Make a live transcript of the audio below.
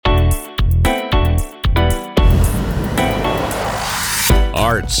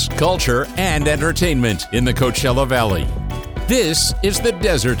arts, culture, and entertainment in the Coachella Valley. This is The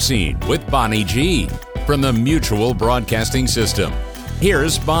Desert Scene with Bonnie G. from the Mutual Broadcasting System.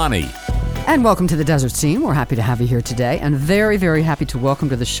 Here's Bonnie. And welcome to The Desert Scene. We're happy to have you here today, and very, very happy to welcome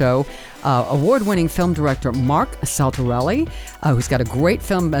to the show award-winning film director Marc Saltarelli, who's got a great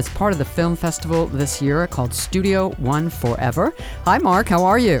film as part of the film festival this year called Studio One Forever. Hi, Marc. How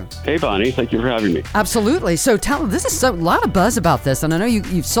are you? Hey, Bonnie. Thank you for having me. Absolutely. So this is a lot of buzz about this, and I know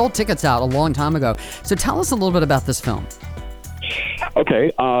you've sold tickets out a long time ago. So tell us a little bit about this film.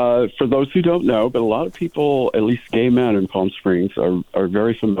 Okay, for those who don't know, but a lot of people, at least gay men in Palm Springs, are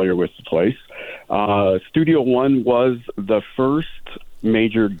very familiar with the place. Studio One was the first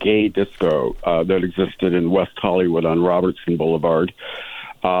major gay disco that existed in West Hollywood on Robertson Boulevard.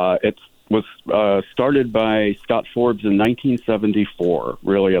 It was started by Scott Forbes in 1974,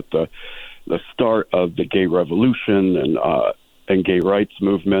 really at the start of the gay revolution and gay rights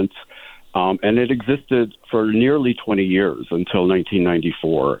movement. And it existed for nearly 20 years until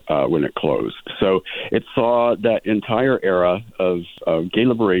 1994 when it closed. So it saw that entire era of gay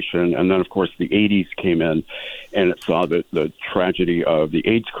liberation, and then, of course, the 80s came in, and it saw the tragedy of the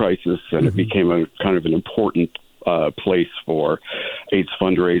AIDS crisis, and it became a kind of an important place for AIDS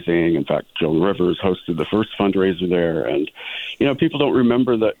fundraising. In fact, Joan Rivers hosted the first fundraiser there. And, you know, people don't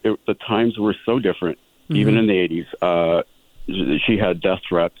remember that the times were so different, even in the 80s. She had death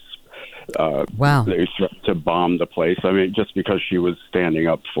threats. Wow. They threatened to bomb the place. I mean, just because she was standing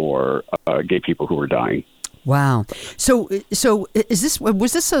up for gay people who were dying. Wow. So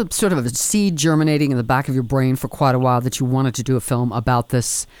was this a sort of a seed germinating in the back of your brain for quite a while that you wanted to do a film about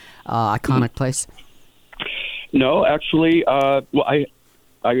this iconic place? No, actually, I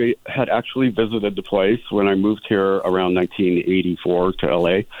had actually visited the place when I moved here around 1984 to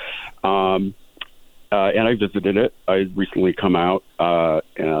LA. And I visited it. I'd recently come out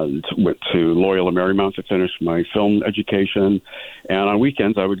and went to Loyola Marymount to finish my film education. And on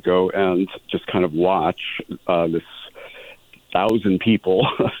weekends, I would go and just kind of watch this 1,000 people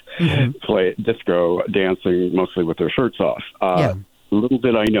play disco, dancing mostly with their shirts off. Little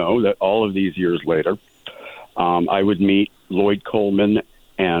did I know that all of these years later, I would meet Lloyd Coleman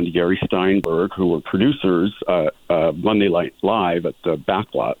and Gary Steinberg, who were producers Monday Night Live at the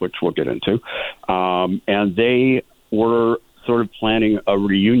Backlot, which we'll get into. And they were sort of planning a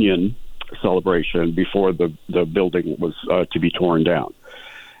reunion celebration before the building was to be torn down.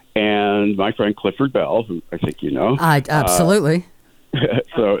 And my friend Clifford Bell, who I think you know. Absolutely.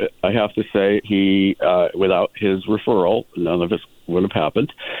 So I have to say, he, without his referral, none of this would have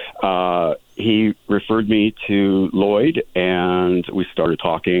happened. He referred me to Lloyd, and we started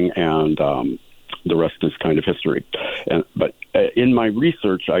talking, and the rest is kind of history. But in my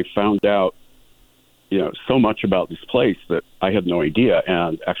research, I found out, so much about this place that I had no idea,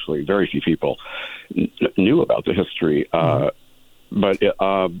 and actually very few people knew about the history. When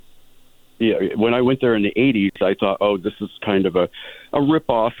I went there in the 80s, I thought, this is kind of a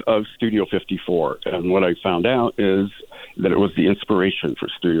ripoff of Studio 54. And what I found out is that it was the inspiration for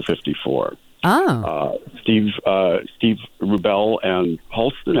Studio 54. Steve Rubell and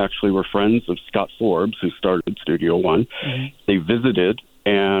Halston actually were friends of Scott Forbes, who started Studio One. They visited,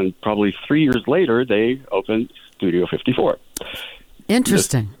 and probably 3 years later, they opened Studio 54.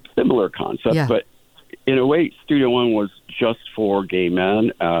 Interesting. Similar concept, but in a way, Studio One was just for gay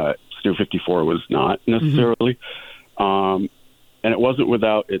men. Studio 54 was not necessarily. And it wasn't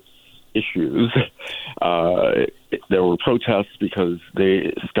without its issues. There were protests because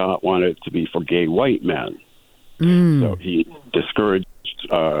Scott wanted it to be for gay white men. So he discouraged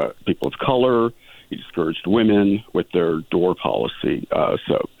people of color. He discouraged women with their door policy.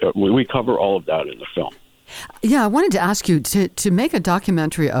 So we cover all of that in the film. Yeah, I wanted to ask you to make a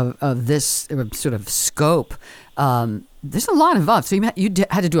documentary of this sort of scope. There's a lot involved. So you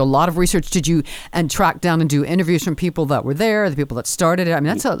had to do a lot of research. And track down and do interviews from people that were there, the people that started it? I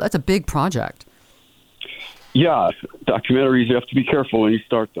mean, that's a big project. Yeah, documentaries, you have to be careful when you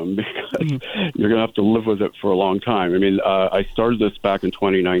start them because you're going to have to live with it for a long time. I mean, I started this back in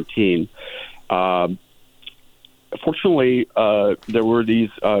 2019. Fortunately, there were these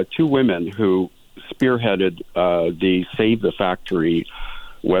two women who spearheaded the Save the Factory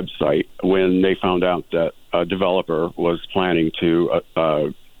website when they found out that a developer was planning to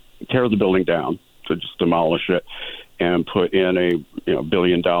tear the building down, to just demolish it and put in a $1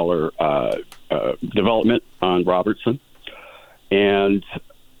 billion development on Robertson. And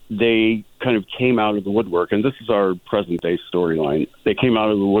they kind of came out of the woodwork, and this is our present day storyline. They came out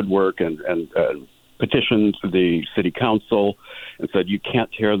of the woodwork and petitioned the city council and said, "You can't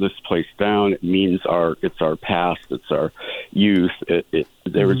tear this place down. It means it's our past, it's our youth."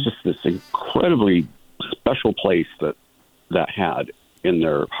 There was just this incredibly special place that had in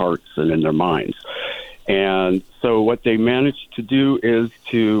their hearts and in their minds. And so what they managed to do is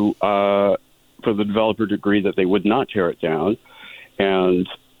for the developer to agree that they would not tear it down. And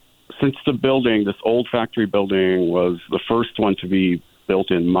since the building, this old factory building, was the first one to be built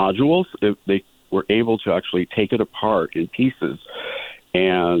in modules, they were able to actually take it apart in pieces,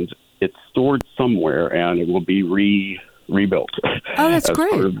 and it's stored somewhere, and it will be rebuilt. Oh, that's as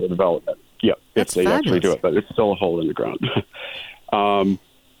great. Part of the development. Yeah, that's if they fabulous. actually do it, but it's still a hole in the ground.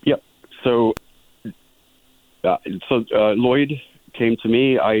 So Lloyd came to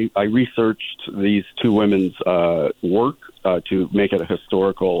me. I researched these two women's work to make it a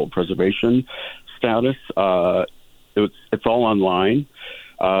historical preservation status. It's all online.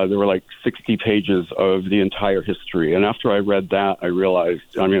 There were like 60 pages of the entire history. And after I read that, I realized,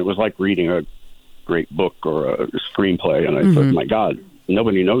 it was like reading a great book or a screenplay. And I said, my God,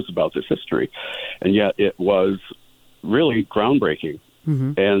 nobody knows about this history. And yet it was really groundbreaking.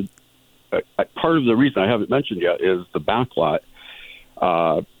 And part of the reason I haven't mentioned yet is the backlot,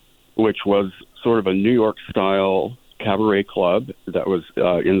 which was sort of a New York-style cabaret club that was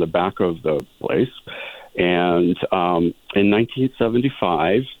in the back of the place. And in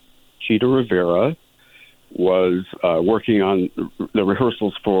 1975, Chita Rivera was working on the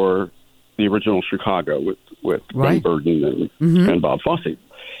rehearsals for the original Chicago with Ben Burden and Bob Fosse.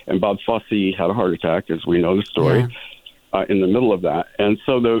 And Bob Fosse had a heart attack, as we know the story, in the middle of that. And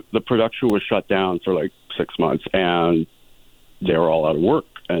so the production was shut down for like 6 months, and they were all out of work.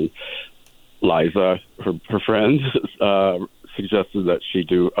 And Liza, her friend, suggested that she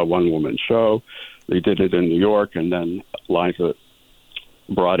do a one-woman show. They did it in New York, and then Liza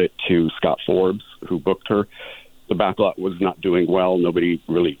brought it to Scott Forbes, who booked her. The backlot was not doing well. Nobody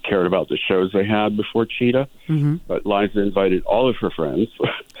really cared about the shows they had before Chita. But Liza invited all of her friends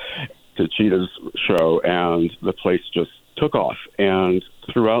to Chita's show, and the place just took off. And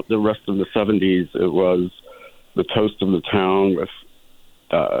throughout the rest of the 70s, it was the toast of the town with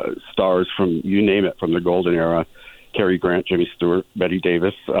stars from, you name it, from the golden era. Cary Grant, Jimmy Stewart, Betty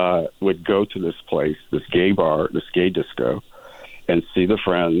Davis would go to this place, this gay bar, this gay disco, and see the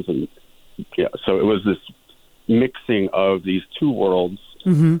friends. And so it was this mixing of these two worlds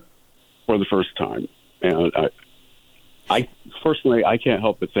for the first time. And I personally, I can't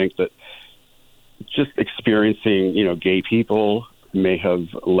help but think that just experiencing, gay people may have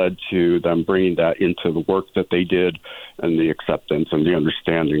led to them bringing that into the work that they did, and the acceptance and the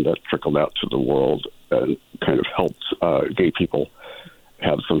understanding that trickled out to the world and kind of helped gay people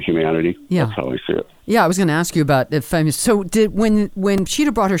have some humanity. Yeah. That's how I see it. Yeah, I was going to ask you about if so. Did when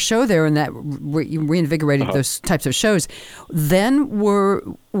Chita brought her show there and that reinvigorated those types of shows, then were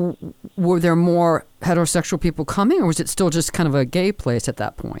there more heterosexual people coming, or was it still just kind of a gay place at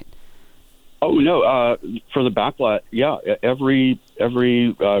that point? Oh no! For the backlot, every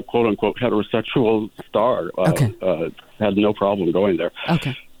quote unquote heterosexual star had no problem going there.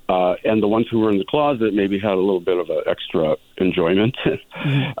 Okay. And the ones who were in the closet maybe had a little bit of an extra enjoyment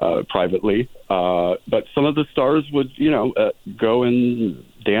privately. But some of the stars would, go and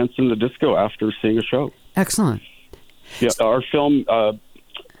dance in the disco after seeing a show. Excellent. Yeah, our film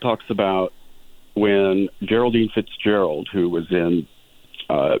talks about when Geraldine Fitzgerald, who was in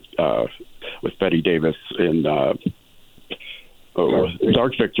with Betty Davis in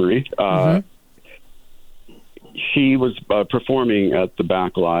Dark Victory, she was performing at the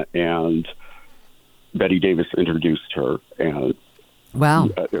backlot, and Betty Davis introduced her. And wow,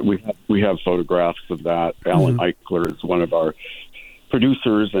 we have photographs of that. Alan Eichler is one of our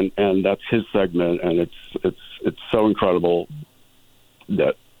producers, and that's his segment. And it's so incredible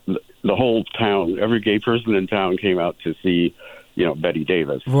that the whole town, every gay person in town, came out to see Betty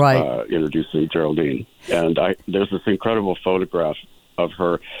Davis introducing Geraldine. And there's this incredible photograph of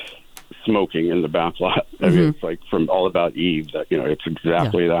her smoking in the backlot. I mean, it's like from All About Eve. That it's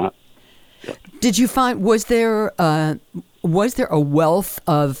exactly that. Yeah. Did you find was there a wealth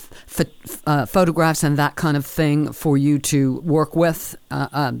of photographs and that kind of thing for you to work with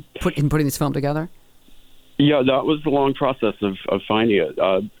in putting this film together? Yeah, that was the long process of finding it.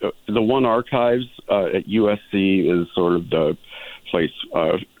 The One Archives at USC is sort of the place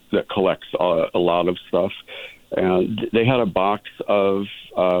that collects a lot of stuff. And they had a box of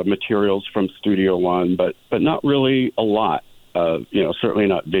materials from Studio One, but not really a lot. Certainly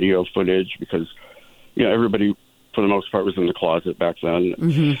not video footage because, everybody for the most part was in the closet back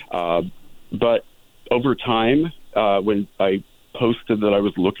then. But over time, when I posted that I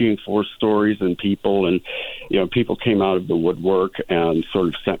was looking for stories and people, and people came out of the woodwork and sort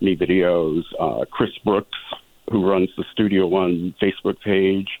of sent me videos. Chris Brooks, who runs the Studio One Facebook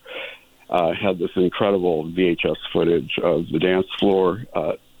page, had this incredible VHS footage of the dance floor,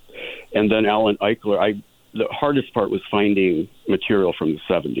 and then Alan Eichler. The hardest part was finding material from the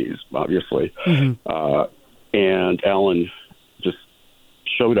 70s, obviously, and Alan just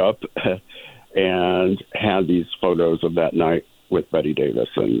showed up and had these photos of that night with Betty Davis,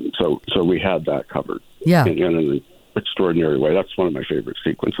 and so we had that covered in an extraordinary way. That's one of my favorite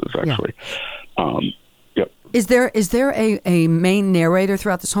sequences, actually. Yep. Is there a main narrator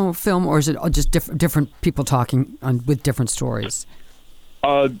throughout this whole film, or is it just different people talking with different stories?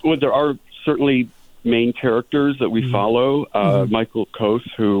 Well, there are certainly main characters that we follow. Michael Koth,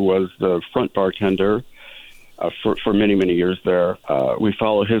 who was the front bartender for many, many years there. We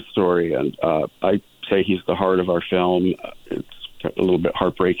follow his story, and I say he's the heart of our film. It's a little bit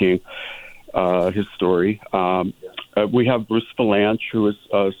heartbreaking, his story. We have Bruce Valanche, who is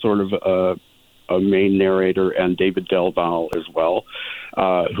sort of a main narrator, and David Delval as well,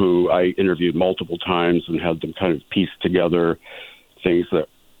 who I interviewed multiple times and had them kind of piece together things that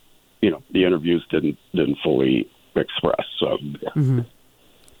the interviews didn't fully express. So,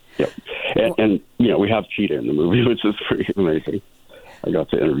 and we have Cheetah in the movie, which is pretty amazing. I got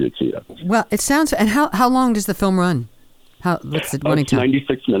to interview Cheetah. Well, it sounds. And how long does the film run? What's the running time?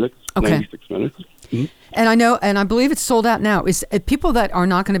 96 minutes. Okay. 96 minutes. Mm-hmm. And I believe it's sold out now. Is people that are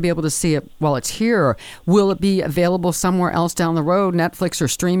not going to be able to see it while it's here, will it be available somewhere else down the road, Netflix or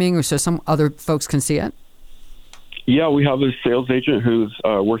streaming, or so some other folks can see it? Yeah, we have a sales agent who's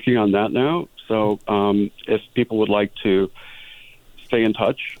working on that now. So if people would like to stay in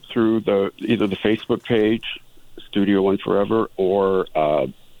touch through either the Facebook page, Studio One Forever, or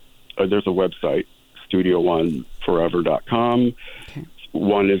there's a website, studio1forever.com. Okay.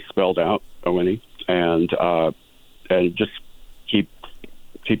 One is spelled out, O-N-E, and just keep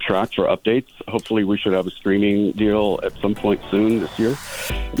track for updates. Hopefully we should have a streaming deal at some point soon this year.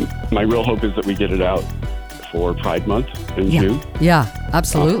 My real hope is that we get it out for Pride Month in June. Yeah,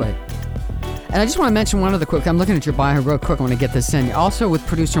 absolutely. And I just want to mention one other quick. I'm looking at your bio real quick. I want to get this in. Also with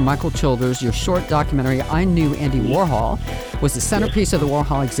producer Michael Childers, your short documentary, I Knew Andy Warhol, was the centerpiece of the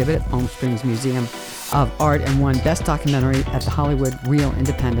Warhol exhibit at Palm Springs Museum of Art and won Best Documentary at the Hollywood Real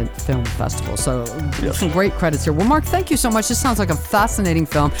Independent Film Festival. So some great credits here. Well, Marc, thank you so much. This sounds like a fascinating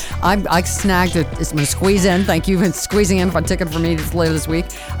film. I snagged it. I'm going to squeeze in. Thank you for squeezing in a ticket for me later this week.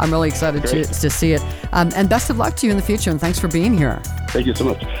 I'm really excited to see it. And best of luck to you in the future, and thanks for being here. Thank you so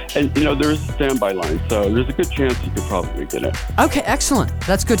much. And, there is a standby line, so there's a good chance you could probably get it. Okay, excellent.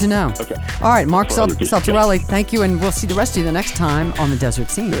 That's good to know. Okay. All right, Marc Saltarelli, thank you, and we'll see the rest of you the next time on The Desert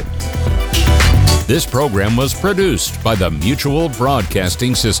Scene. This program was produced by the Mutual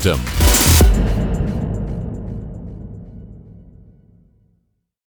Broadcasting System.